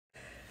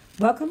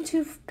Welcome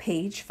to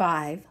page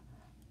 5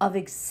 of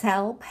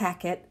Excel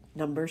packet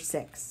number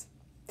 6.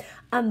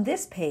 On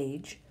this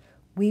page,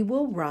 we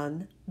will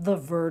run the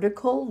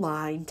vertical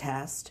line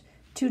test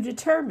to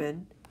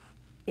determine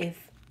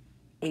if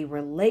a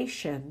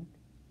relation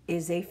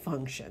is a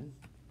function.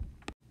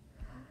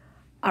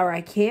 Our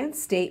I can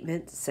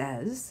statement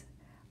says,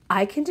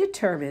 I can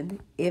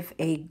determine if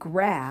a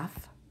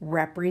graph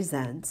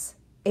represents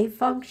a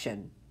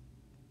function.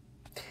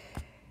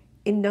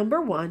 In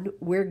number 1,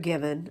 we're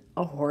given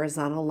a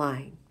horizontal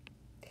line.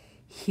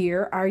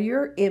 Here are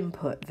your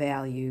input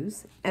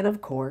values, and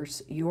of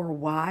course, your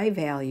y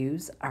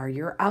values are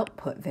your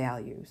output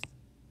values.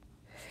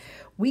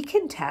 We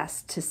can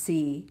test to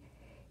see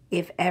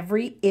if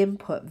every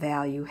input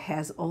value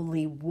has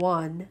only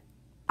one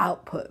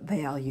output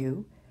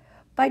value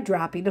by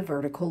dropping a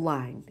vertical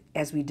line,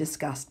 as we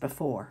discussed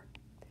before.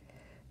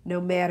 No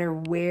matter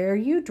where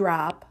you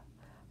drop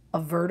a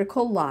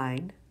vertical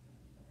line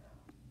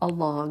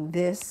along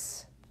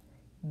this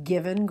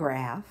given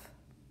graph,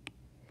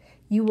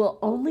 you will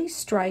only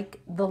strike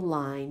the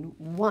line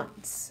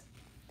once.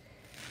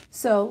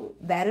 So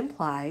that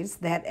implies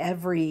that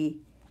every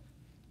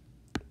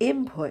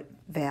input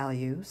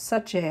value,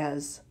 such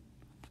as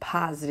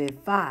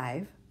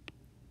 +5,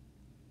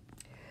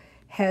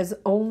 has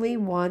only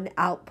one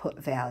output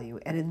value,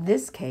 and in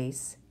this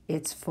case,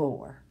 it's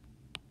 4.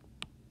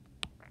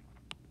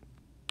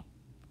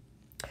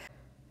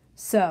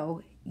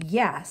 So,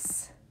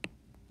 yes,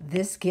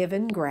 this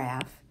given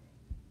graph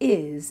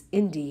is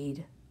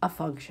indeed a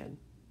function.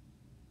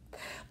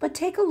 But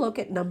take a look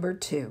at number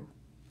 2.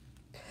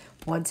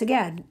 Once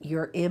again,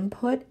 your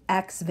input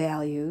x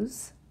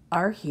values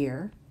are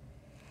here,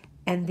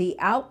 and the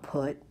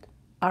output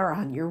are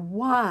on your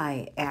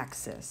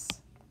y-axis.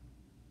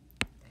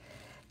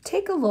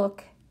 Take a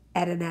look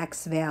at an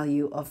x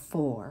value of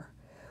 4.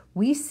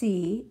 We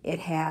see it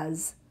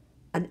has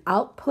an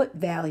output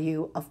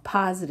value of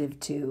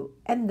 +2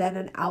 and then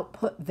an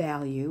output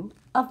value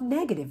of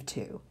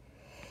 -2.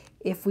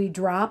 If we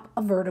drop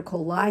a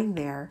vertical line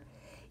there,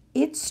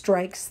 it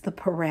strikes the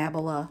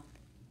parabola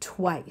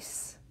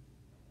twice.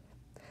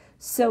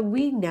 So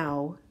we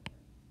know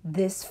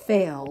this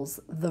fails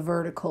the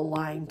vertical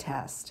line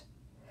test.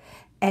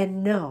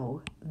 And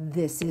no,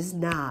 this is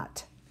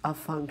not a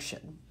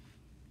function.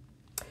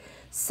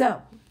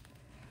 So,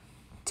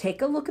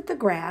 take a look at the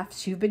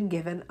graphs you've been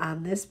given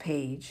on this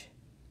page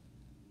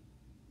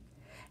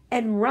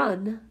and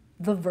run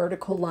the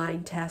vertical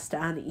line test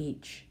on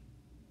each.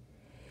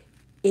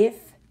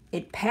 If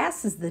it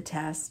passes the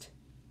test,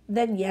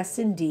 then yes,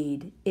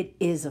 indeed, it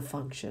is a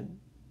function.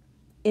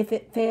 If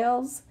it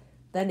fails,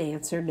 then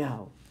answer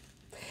no.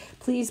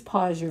 Please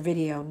pause your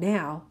video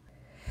now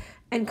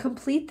and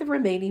complete the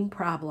remaining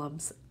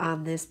problems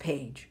on this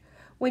page.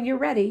 When you're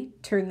ready,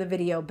 turn the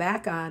video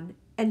back on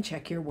and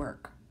check your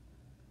work.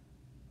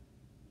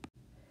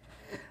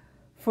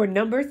 For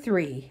number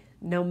 3,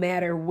 no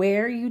matter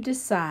where you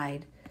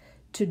decide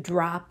to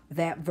drop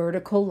that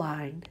vertical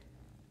line,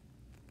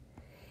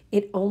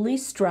 it only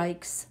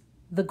strikes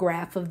the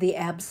graph of the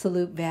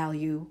absolute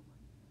value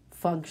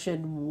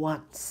function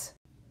once.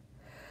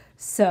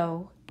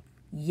 So,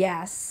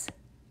 yes,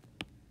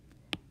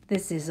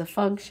 this is a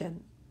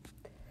function.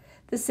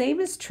 The same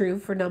is true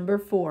for number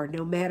 4.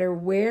 No matter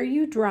where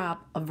you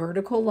drop a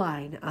vertical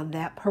line on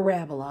that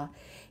parabola,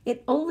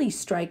 it only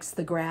strikes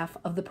the graph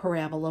of the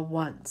parabola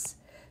once.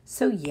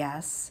 So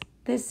yes,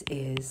 this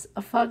is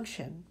a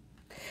function.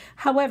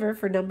 However,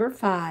 for number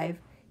 5,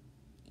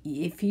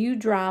 if you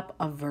drop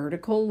a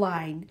vertical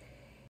line,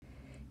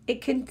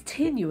 it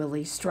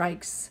continually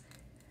strikes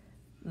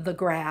the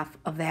graph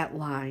of that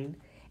line,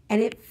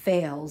 and it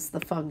fails the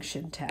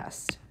function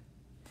test.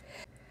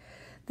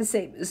 The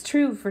same is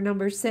true for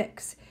number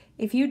 6.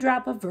 If you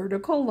drop a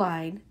vertical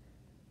line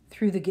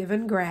through the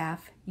given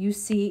graph, you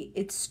see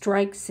it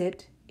strikes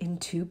it in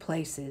 2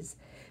 places,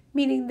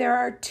 meaning there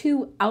are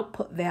 2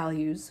 output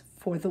values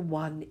for the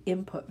one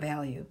input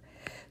value.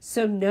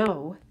 So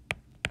no,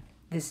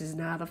 this is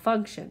not a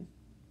function.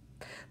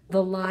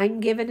 The line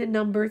given in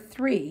number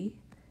 3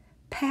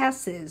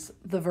 passes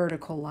the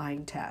vertical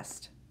line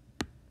test.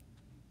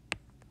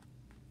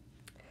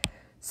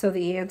 So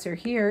the answer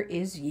here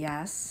is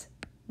yes,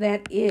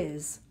 that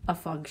is a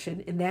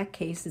function. In that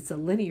case, it's a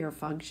linear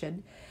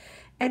function.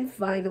 And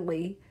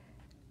finally,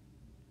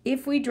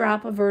 if we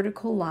drop a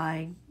vertical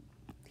line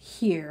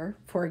here,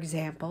 for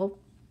example,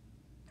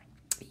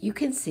 you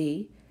can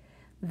see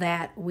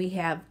that we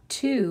have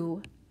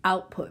 2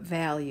 output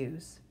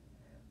values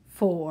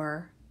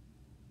for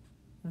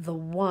the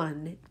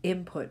one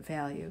input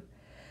value.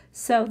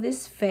 So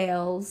this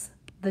fails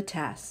the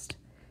test.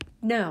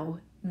 No,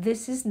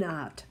 this is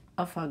not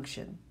a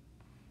function.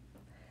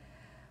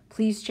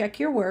 Please check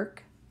your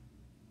work.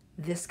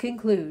 This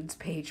concludes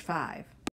page 5.